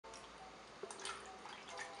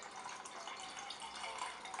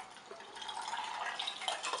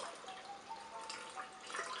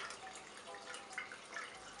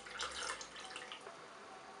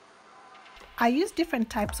I use different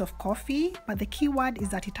types of coffee, but the key word is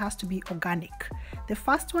that it has to be organic. The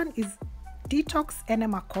first one is Detox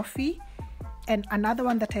ENEMA coffee, and another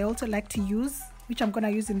one that I also like to use, which I'm going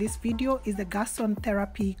to use in this video, is the Garson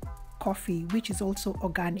Therapy coffee, which is also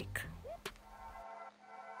organic.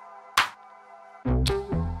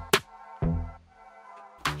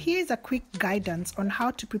 Here is a quick guidance on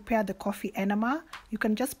how to prepare the coffee enema. You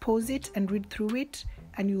can just pause it and read through it,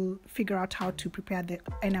 and you'll figure out how to prepare the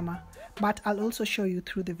enema. But I'll also show you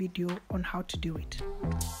through the video on how to do it.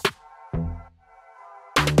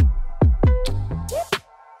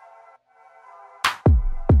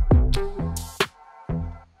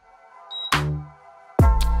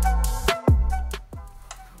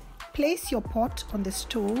 Place your pot on the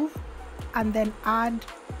stove and then add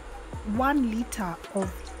 1 liter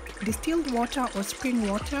of distilled water or spring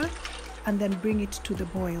water, and then bring it to the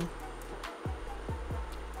boil.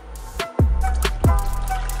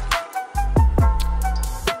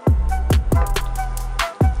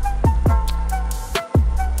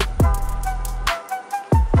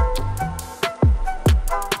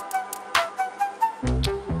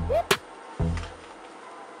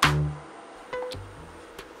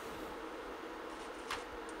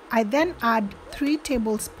 I then add 3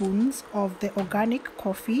 tablespoons of the organic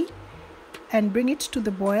coffee and bring it to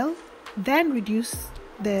the boil, then reduce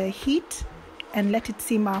the heat and let it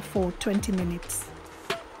simmer for 20 minutes.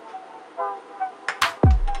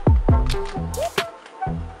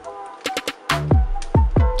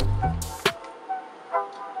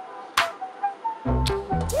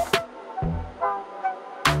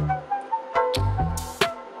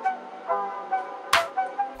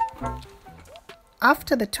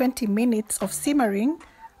 After the 20 minutes of simmering,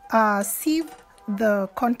 sieve the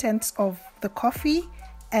contents of the coffee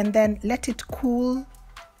and then let it cool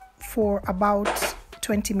for about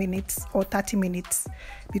 20 minutes or 30 minutes,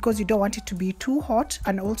 because you don't want it to be too hot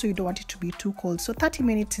and also you don't want it to be too cold. So 30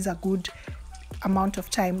 minutes is a good amount of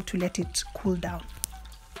time to let it cool down.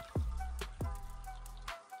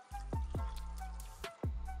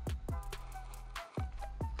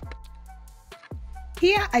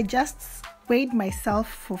 Here I just weighed myself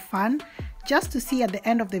for fun, just to see at the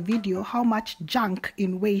end of the video how much junk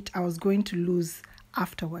in weight I was going to lose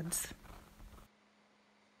afterwards.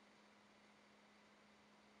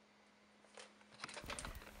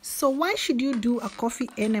 So why should you do a coffee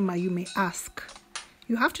enema, you may ask?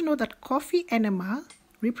 You have to know that coffee enema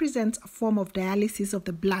represents a form of dialysis of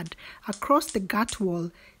the blood across the gut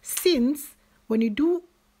wall, since when you do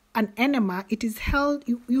an enema, it is held,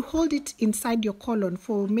 you hold it inside your colon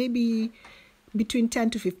for maybe between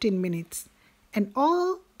 10 to 15 minutes, and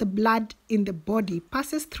all the blood in the body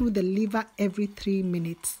passes through the liver every 3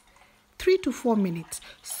 minutes, 3 to 4 minutes.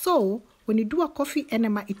 So when you do a coffee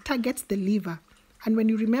enema, it targets the liver, and when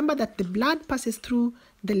you remember that the blood passes through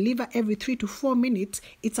the liver every 3 to 4 minutes,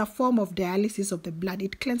 it's a form of dialysis of the blood.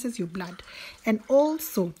 It cleanses your blood. And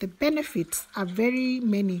also the benefits are very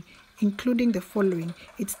many, including the following.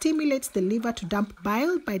 It stimulates the liver to dump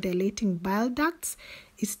bile by dilating bile ducts.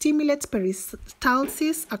 It stimulates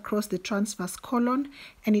peristalsis across the transverse colon,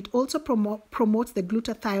 and it also promotes the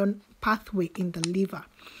glutathione pathway in the liver.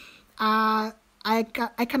 I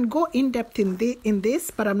can go in depth in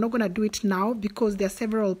this, but I'm not going to do it now because there are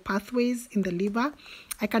several pathways in the liver.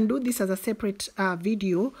 I can do this as a separate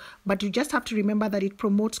video, but you just have to remember that it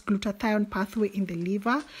promotes glutathione pathway in the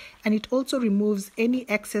liver, and it also removes any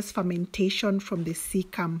excess fermentation from the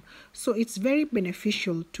cecum. So it's very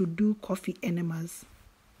beneficial to do coffee enemas.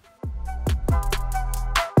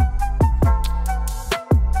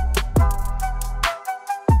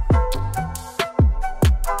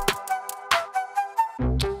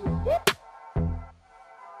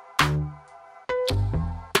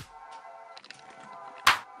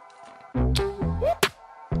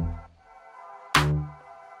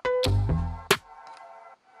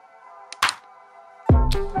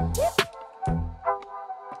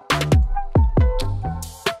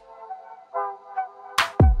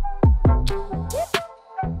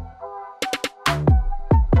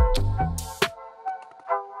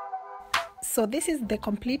 So this is the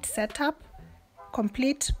complete setup,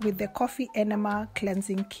 complete with the coffee enema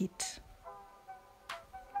cleansing kit.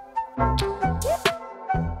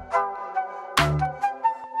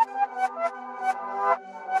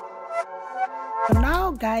 So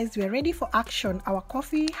now guys, we're ready for action. Our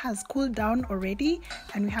coffee has cooled down already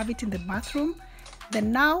and we have it in the bathroom.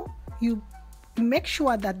 Then now you make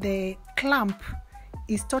sure that the clamp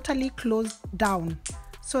is totally closed down,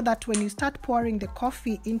 so that when you start pouring the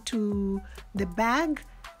coffee into the bag,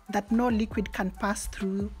 that no liquid can pass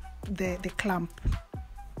through the clamp.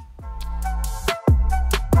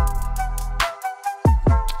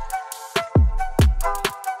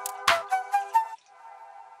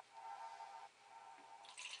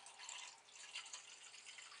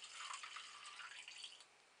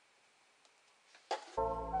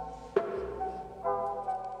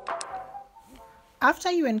 After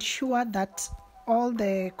you ensure that all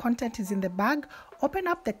the content is in the bag, open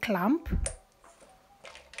up the clamp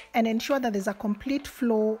and ensure that there's a complete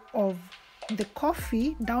flow of the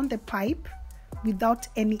coffee down the pipe without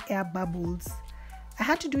any air bubbles. I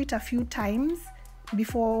had to do it a few times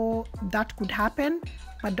before that could happen,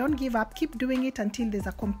 but don't give up. Keep doing it until there's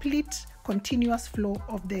a complete continuous flow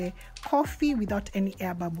of the coffee without any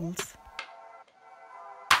air bubbles.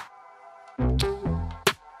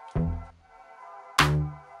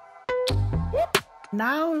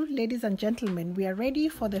 Now, ladies and gentlemen, we are ready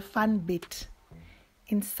for the fun bit.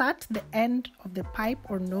 Insert the end of the pipe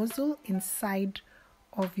or nozzle inside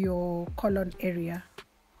of your colon area.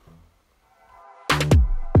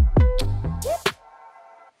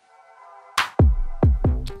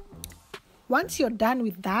 Once you're done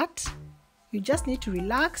with that, you just need to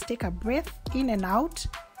relax, take a breath in and out,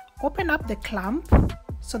 open up the clamp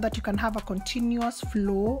so that you can have a continuous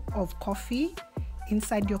flow of coffee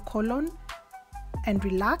inside your colon, and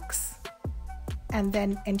relax, and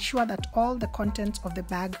then ensure that all the contents of the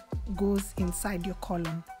bag goes inside your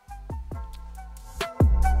colon.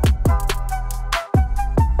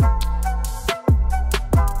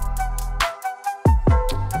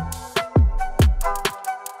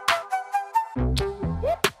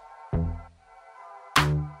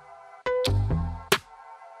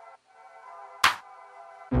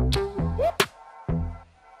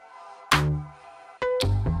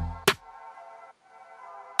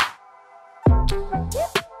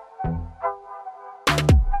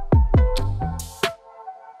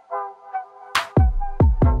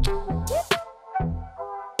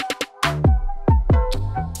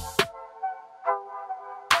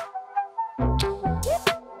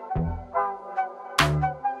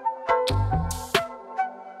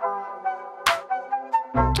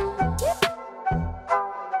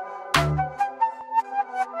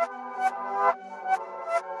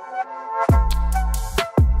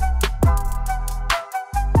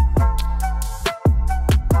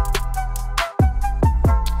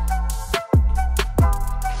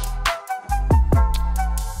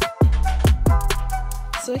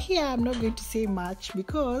 So here I'm not going to say much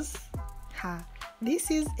because this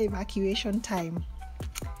is evacuation time.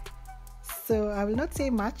 So I will not say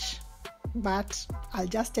much, but I'll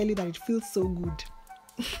just tell you that it feels so good.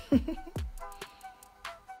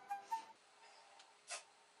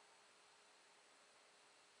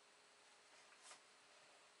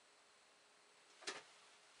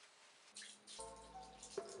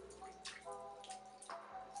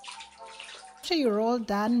 After you're all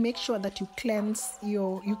done, make sure that you clean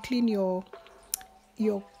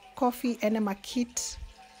your coffee enema kit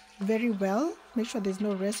very well. Make sure there's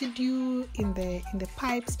no residue in the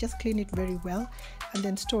pipes. Just clean it very well and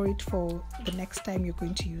then store it for the next time you're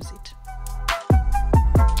going to use it.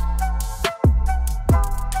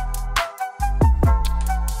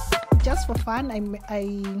 Just for fun,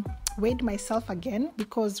 I weighed myself again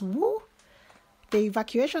because the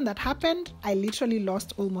evacuation that happened, I literally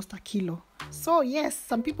lost almost a kilo. So yes,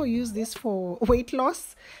 some people use this for weight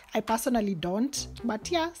loss. I personally don't,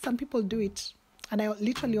 but yeah, some people do it. And I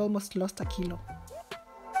literally almost lost a kilo.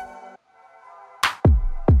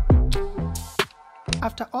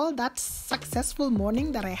 After all that successful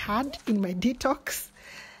morning that I had in my detox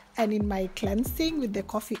and in my cleansing with the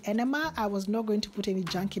coffee enema, I was not going to put any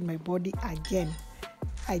junk in my body again.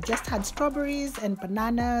 I just had strawberries and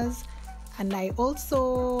bananas, and I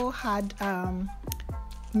also had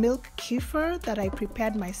milk kefir that I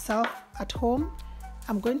prepared myself at home.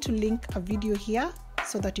 I'm going to link a video here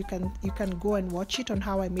so that you can go and watch it on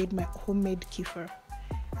how I made my homemade kefir.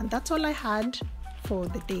 And that's all I had for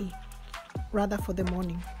the day, rather for the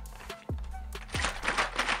morning.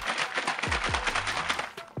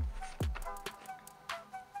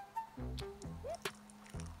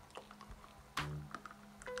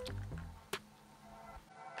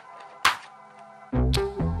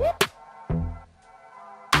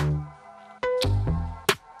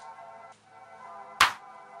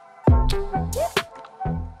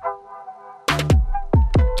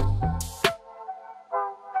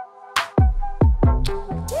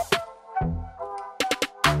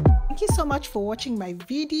 Thank you so much for watching my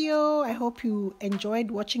video. I hope you enjoyed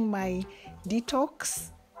watching my detox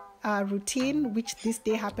routine, which this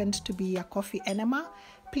day happened to be a coffee enema.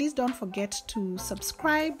 Please don't forget to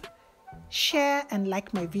subscribe, share, and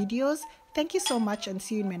like my videos. Thank you so much, and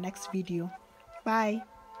see you in my next video. Bye.